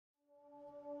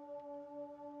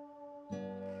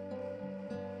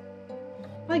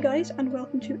Hi guys, and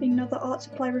welcome to another art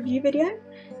supply review video.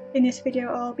 In this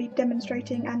video I'll be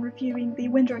demonstrating and reviewing the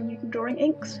Winsor & Newton drawing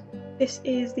inks. This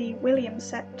is the Williams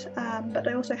set, but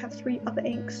I also have 3 other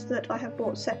inks that I have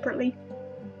bought separately.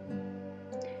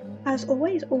 As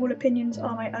always, all opinions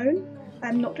are my own. I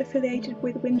am not affiliated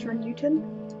with Winsor & Newton.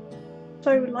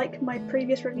 So like my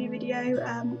previous review video,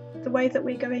 the way that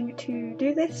we're going to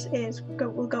do this is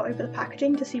we'll go over the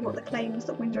packaging to see what the claims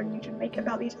that Winsor & Newton make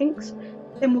about these inks.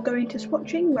 Then we'll go into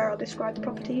swatching, where I'll describe the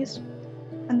properties.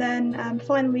 And then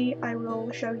finally I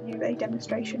will show you a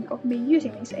demonstration of me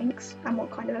using these inks and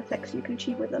what kind of effects you can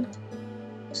achieve with them.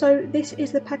 So this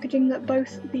is the packaging that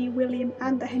both the William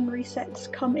and the Henry sets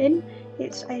come in.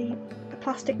 It's a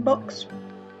plastic box,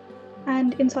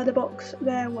 and inside the box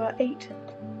there were 8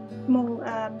 small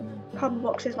cardboard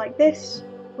boxes like this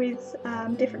with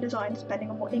different designs depending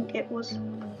on what ink it was,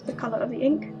 the colour of the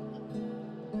ink.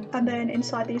 And then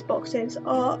inside these boxes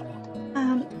are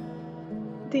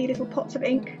the little pots of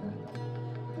ink.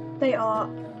 They are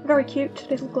very cute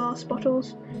little glass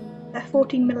bottles. They're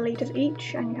 14 millilitres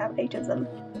each, and you have 8 of them.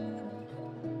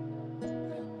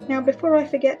 Now before I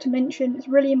forget to mention, it's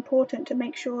really important to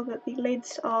make sure that the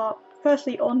lids are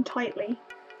firstly on tightly,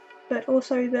 but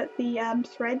also that the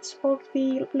threads of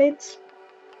the lids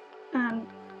and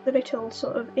the little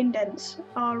sort of indents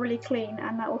are really clean,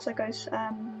 and that also goes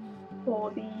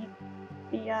for the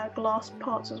glass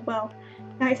parts as well.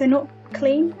 Now if they're not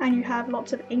clean and you have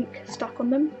lots of ink stuck on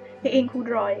them, the ink will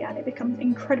dry and it becomes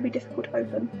incredibly difficult to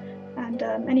open, and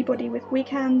anybody with weak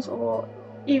hands or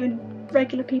even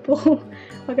regular people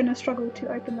are going to struggle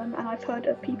to open them, and I've heard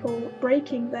of people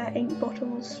breaking their ink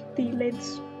bottles, the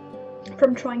lids,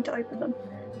 from trying to open them.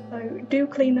 So do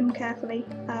clean them carefully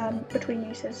between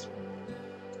uses.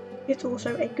 It's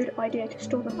also a good idea to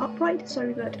store them upright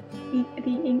so that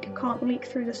the ink can't leak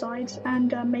through the sides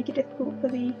and make it difficult for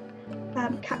the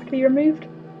cap to be removed.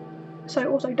 So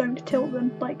also don't tilt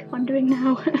them like I'm doing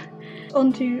now.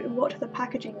 Onto what the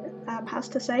packaging has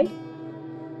to say.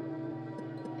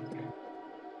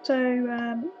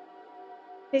 So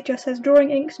it just says drawing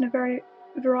inks in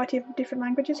a variety of different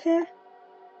languages here.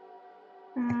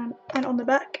 And on the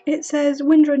back it says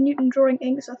Winsor & Newton drawing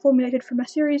inks are formulated from a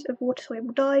series of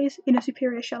water-soluble dyes in a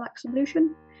superior shellac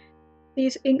solution.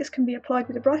 These inks can be applied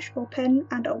with a brush or pen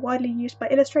and are widely used by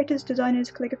illustrators, designers,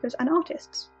 calligraphers and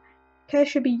artists. Care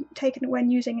should be taken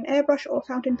when using an airbrush or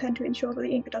fountain pen to ensure that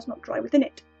the ink does not dry within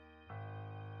it.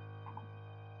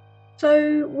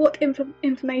 So what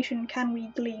information can we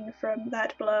glean from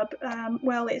that blurb?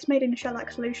 Well, it's made in a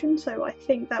shellac solution, so I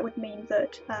think that would mean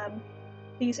that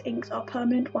these inks are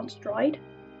permanent once dried.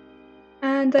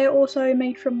 And they are also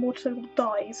made from water-soluble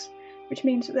dyes, which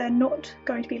means that they're not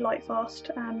going to be light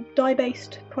fast.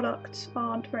 Dye-based products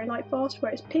aren't very light fast,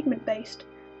 whereas pigment-based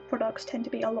products tend to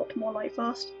be a lot more light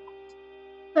fast.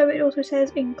 So it also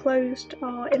says enclosed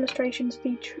are illustrations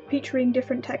featuring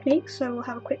different techniques, so we'll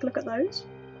have a quick look at those.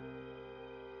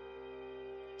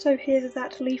 So here's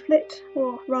that leaflet,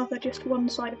 or rather just one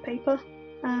side of paper.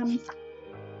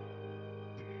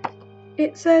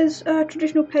 It says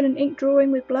traditional pen and ink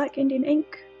drawing with black Indian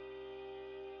ink.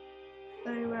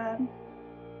 So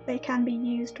they can be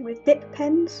used with dip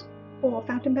pens, or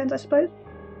fountain pens I suppose.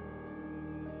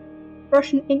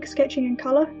 Brush and ink sketching in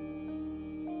colour.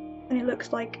 And it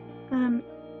looks like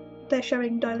they're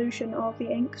showing dilution of the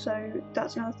ink, so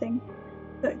that's another thing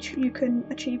that you can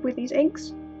achieve with these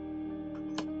inks.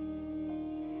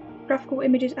 Graphical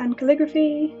images and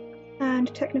calligraphy,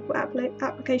 and technical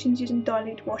applications using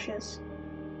dilute washes.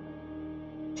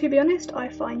 To be honest, I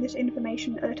find this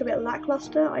information a little bit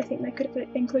lackluster. I think they could have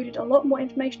included a lot more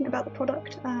information about the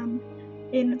product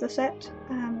in the set.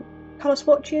 Colour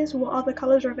swatches, what other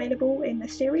colours are available in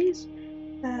this series.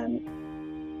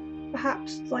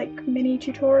 Perhaps like mini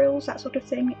tutorials, that sort of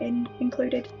thing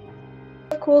included.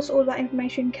 Of course, all that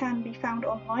information can be found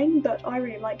online, but I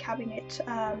really like having it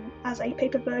as a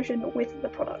paper version with the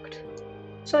product.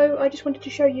 So I just wanted to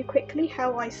show you quickly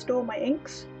how I store my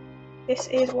inks. This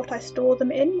is what I store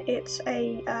them in. It's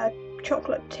a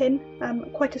chocolate tin,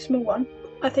 quite a small one.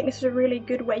 I think this is a really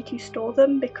good way to store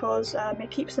them because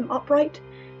it keeps them upright,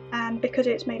 and because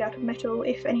it's made out of metal,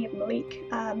 if any of them leak,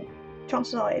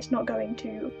 chances are it's not going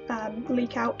to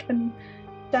leak out and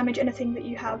damage anything that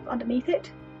you have underneath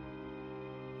it.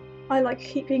 I like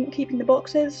keeping the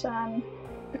boxes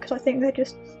because I think they're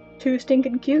just too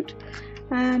stinking cute,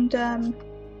 and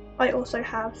I also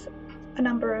have a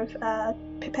number of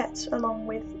pipettes along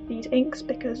with these inks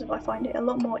because I find it a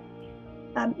lot more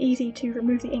easy to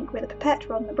remove the ink with a pipette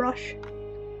rather than a brush.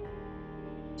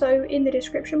 So in the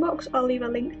description box I'll leave a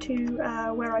link to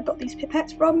where I got these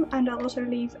pipettes from, and I'll also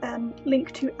leave a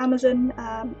link to Amazon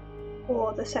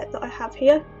for the set that I have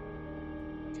here.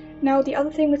 Now the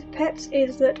other thing with pipettes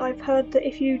is that I've heard that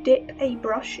if you dip a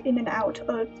brush in and out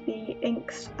of the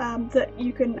inks that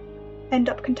you can end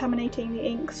up contaminating the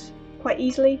inks quite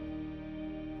easily.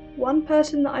 One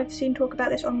person that I've seen talk about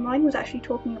this online was actually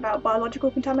talking about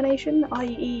biological contamination,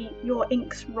 i.e. your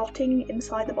inks rotting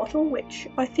inside the bottle, which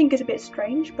I think is a bit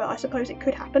strange, but I suppose it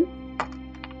could happen.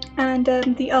 And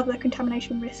the other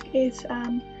contamination risk is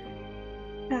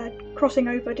crossing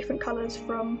over different colours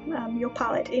from your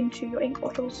palette into your ink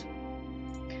bottles.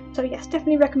 So yes,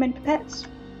 definitely recommend pipettes.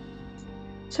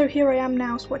 So here I am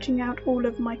now swatching out all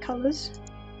of my colours.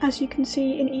 As you can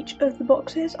see in each of the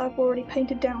boxes I've already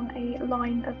painted down a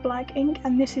line of black ink,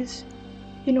 and this is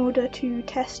in order to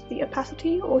test the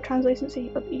opacity or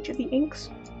translucency of each of the inks.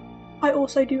 I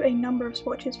also do a number of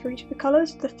swatches for each of the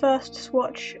colours. The first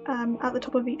swatch at the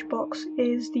top of each box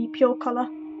is the pure colour.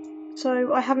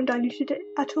 So I haven't diluted it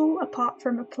at all, apart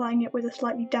from applying it with a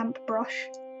slightly damp brush.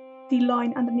 The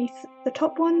line underneath the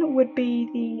top one would be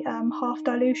the half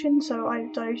dilution, so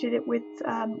I've diluted it with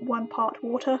 1 part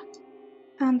water.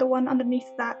 And the one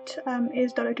underneath that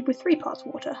is diluted with 3 parts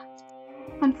water.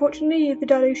 Unfortunately, the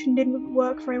dilution didn't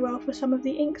work very well for some of the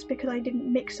inks because I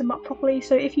didn't mix them up properly,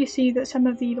 so if you see that some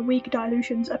of the weak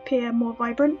dilutions appear more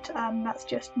vibrant, that's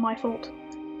just my fault.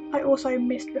 I also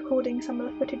missed recording some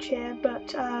of the footage here,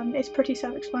 but it's pretty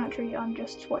self-explanatory. I'm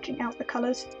just swatching out the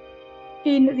colours.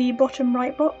 In the bottom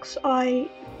right box, I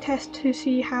test to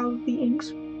see how the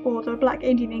inks, or the black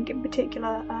Indian ink in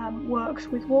particular, works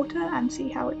with water and see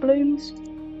how it blooms.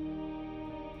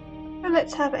 So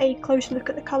let's have a closer look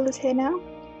at the colours here now.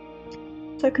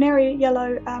 So Canary,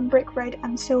 Yellow, Brick Red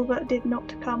and Silver did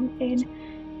not come in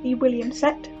the William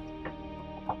set.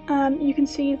 You can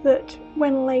see that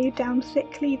when laid down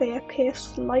thickly they appear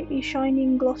slightly shiny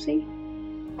and glossy,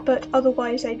 but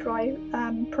otherwise they dry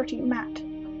pretty matte.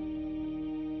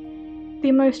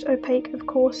 The most opaque, of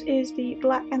course, is the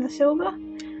black and the silver.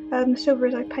 The silver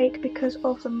is opaque because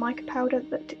of the mica powder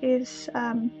that is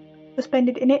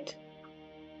suspended in it.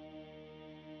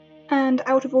 And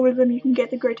out of all of them you can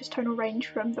get the greatest tonal range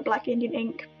from the black Indian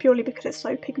ink, purely because it's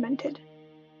so pigmented.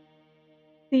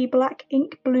 The black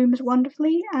ink blooms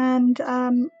wonderfully, and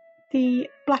the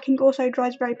black ink also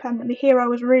dries very permanently. Here I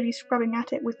was really scrubbing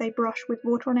at it with a brush with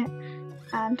water on it,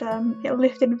 and it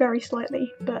lifted very slightly,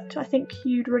 but I think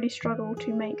you'd really struggle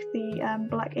to make the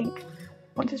black ink,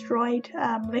 once it's dried,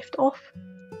 lift off.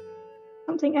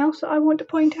 Something else that I want to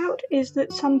point out is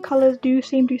that some colours do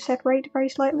seem to separate very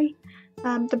slightly.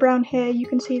 The brown here, you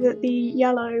can see that the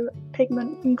yellow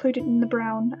pigment included in the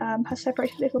brown has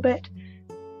separated a little bit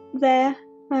there,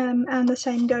 and the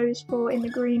same goes for in the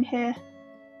green here.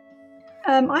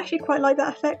 I actually quite like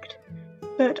that effect,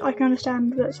 but I can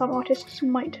understand that some artists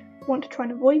might want to try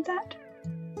and avoid that.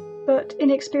 But in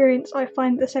experience I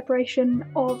find the separation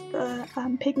of the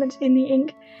pigments in the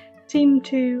ink seem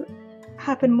to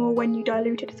happen more when you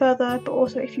dilute it further, but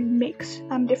also if you mix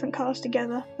different colours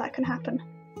together, that can happen.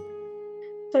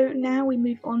 So now we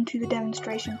move on to the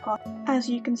demonstration part. As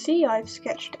you can see, I've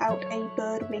sketched out a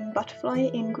bird wing butterfly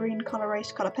in green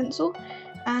colorace colour pencil,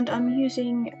 and I'm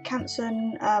using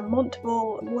Canson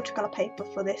Montval watercolour paper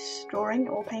for this drawing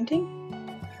or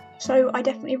painting. So I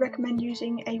definitely recommend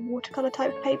using a watercolour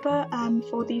type of paper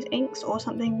for these inks, or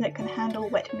something that can handle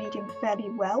wet medium fairly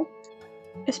well.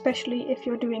 Especially if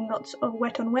you're doing lots of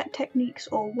wet on wet techniques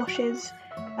or washes,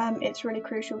 it's really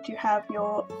crucial to have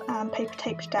your paper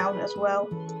taped down as well.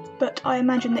 But I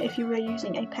imagine that if you were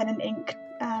using a pen and ink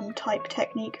type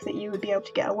technique, that you would be able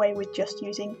to get away with just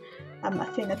using a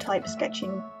thinner type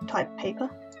sketching type paper.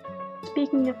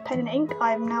 Speaking of pen and ink,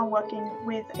 I'm now working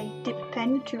with a dip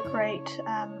pen to create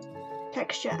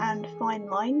texture and fine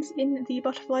lines in the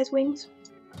butterfly's wings.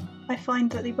 I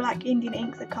find that the black Indian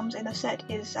ink that comes in the set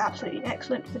is absolutely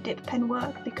excellent for dip pen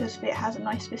work because it has a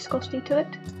nice viscosity to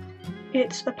it.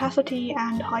 Its opacity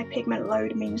and high pigment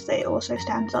load means that it also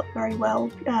stands up very well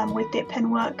with dip pen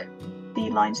work. The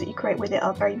lines that you create with it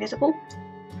are very visible.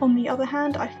 On the other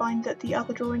hand, I find that the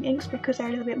other drawing inks, because they're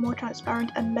a little bit more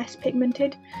transparent and less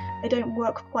pigmented, they don't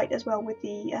work quite as well with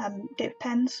the dip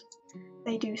pens.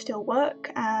 They do still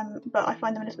work, but I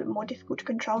find them a little bit more difficult to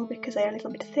control because they're a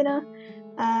little bit thinner,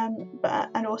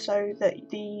 and also that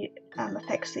the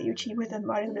effects that you achieve with them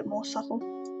are a little bit more subtle.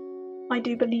 I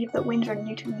do believe that Winsor and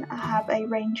Newton have a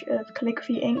range of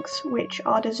calligraphy inks which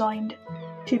are designed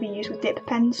to be used with dip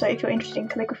pens, so if you're interested in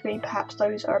calligraphy, perhaps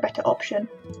those are a better option.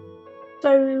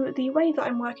 So the way that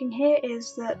I'm working here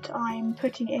is that I'm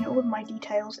putting in all of my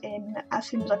details in as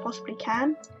soon as I possibly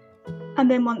can. And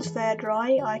then once they're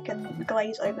dry, I can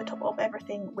glaze over top of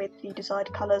everything with the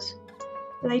desired colours.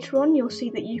 Later on, you'll see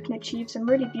that you can achieve some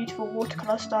really beautiful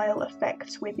watercolour style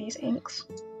effects with these inks.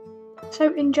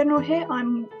 So in general here,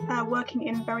 I'm working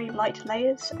in very light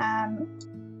layers.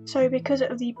 So because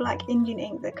of the black Indian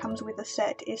ink that comes with the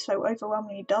set is so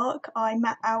overwhelmingly dark, I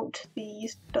matte out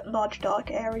these large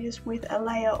dark areas with a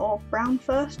layer of brown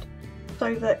first,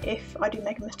 so that if I do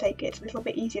make a mistake it's a little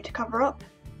bit easier to cover up.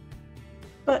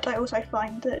 But I also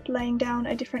find that laying down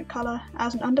a different colour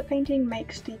as an underpainting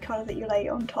makes the colour that you lay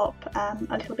on top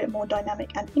a little bit more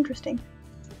dynamic and interesting.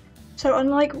 So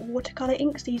unlike watercolour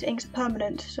inks, these inks are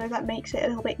permanent, so that makes it a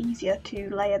little bit easier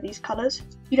to layer these colours.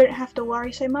 You don't have to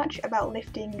worry so much about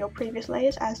lifting your previous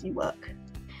layers as you work.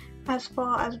 As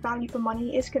far as value for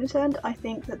money is concerned, I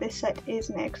think that this set is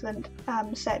an excellent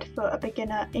set for a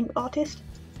beginner ink artist.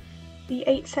 The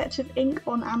 8 sets of ink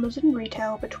on Amazon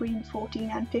retail between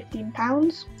 £14 and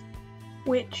 £15,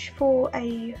 which for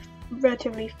a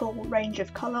relatively full range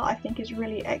of colour I think is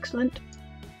really excellent.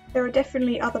 There are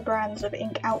definitely other brands of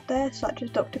ink out there, such as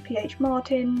Dr. P.H.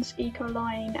 Martin's,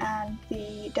 Ecoline and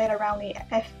the Dale Rowney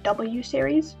FW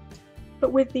series.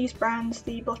 But with these brands,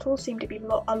 the bottles seem to be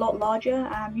a lot larger,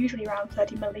 usually around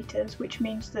 30ml, which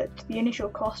means that the initial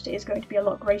cost is going to be a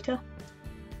lot greater.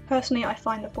 Personally, I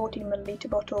find the 14ml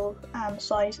bottle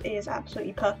size is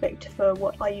absolutely perfect for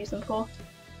what I use them for.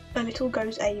 A little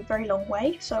goes a very long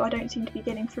way, so I don't seem to be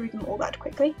getting through them all that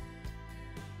quickly.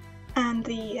 And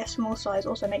the small size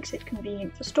also makes it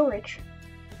convenient for storage.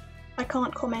 I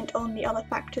can't comment on the other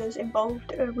factors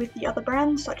involved with the other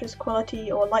brands, such as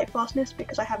quality or light fastness,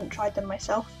 because I haven't tried them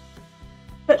myself.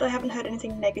 But I haven't heard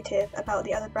anything negative about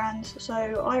the other brands, so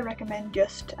I recommend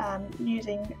just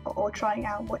using or trying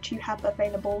out what you have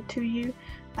available to you,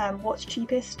 what's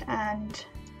cheapest, and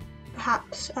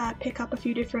perhaps pick up a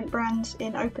few different brands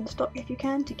in open stock if you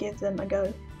can to give them a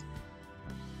go.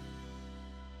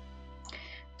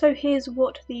 So here's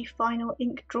what the final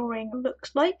ink drawing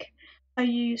looks like. I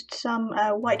used some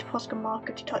white Posca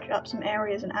marker to touch up some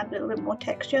areas and add a little bit more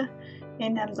texture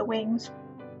in the wings.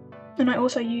 And I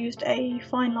also used a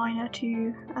fine liner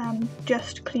to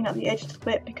just clean up the edges a little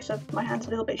bit because of my hand's a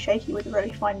little bit shaky with a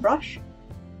really fine brush.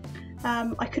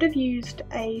 I could have used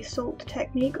a salt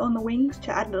technique on the wings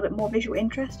to add a little bit more visual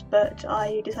interest, but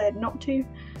I decided not to.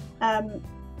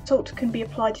 Salt can be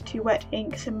applied to wet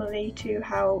ink similarly to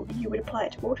how you would apply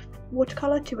it to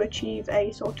watercolour to achieve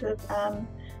a sort of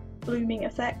blooming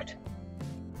effect.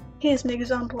 Here's an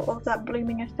example of that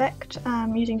blooming effect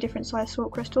using different size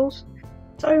salt crystals.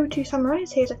 So to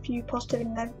summarise, here's a few positive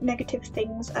and negative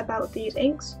things about these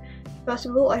inks. First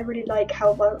of all, I really like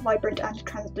how vibrant and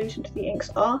translucent the inks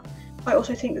are. I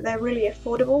also think that they're really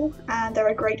affordable and they're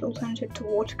a great alternative to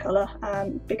watercolour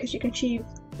because you can achieve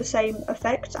the same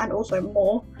effects and also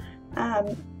more.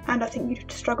 And I think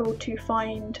you'd struggle to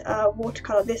find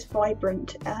watercolour this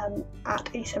vibrant at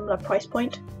a similar price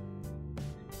point.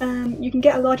 You can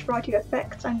get a large variety of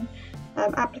effects and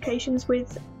applications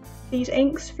with these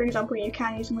inks. For example, you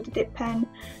can use them with a dip pen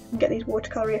and get these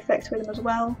watercolour effects with them as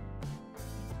well.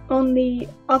 On the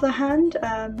other hand,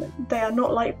 they are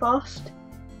not light fast.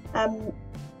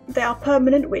 They are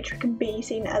permanent, which can be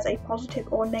seen as a positive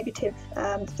or negative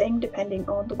thing depending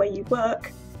on the way you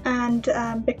work. And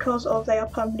because they are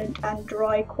permanent and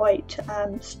dry quite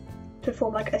to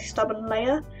form like a stubborn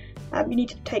layer, you need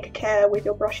to take care with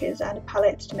your brushes and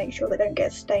palettes to make sure they don't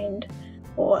get stained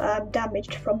or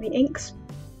damaged from the inks.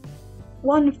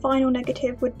 One final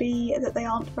negative would be that they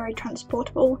aren't very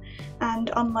transportable, and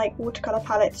unlike watercolour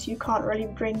palettes you can't really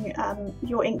bring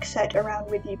your ink set around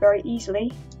with you very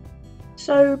easily.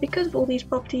 So because of all these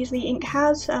properties the ink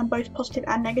has, both positive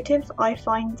and negative, I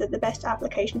find that the best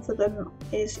application for them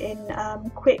is in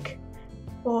quick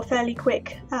or fairly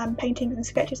quick paintings and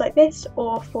sketches like this,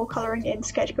 or for colouring in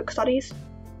sketchbook studies.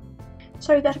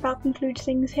 So that about concludes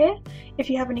things here. If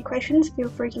you have any questions, feel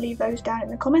free to leave those down in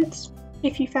the comments.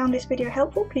 If you found this video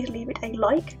helpful, please leave it a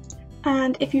like.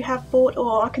 And if you have bought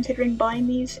or are considering buying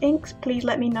these inks, please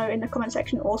let me know in the comment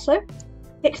section also.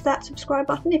 Hit that subscribe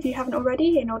button if you haven't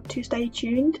already in order to stay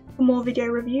tuned for more video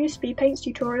reviews, speed paints,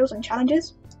 tutorials and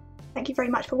challenges. Thank you very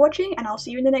much for watching, and I'll see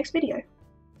you in the next video.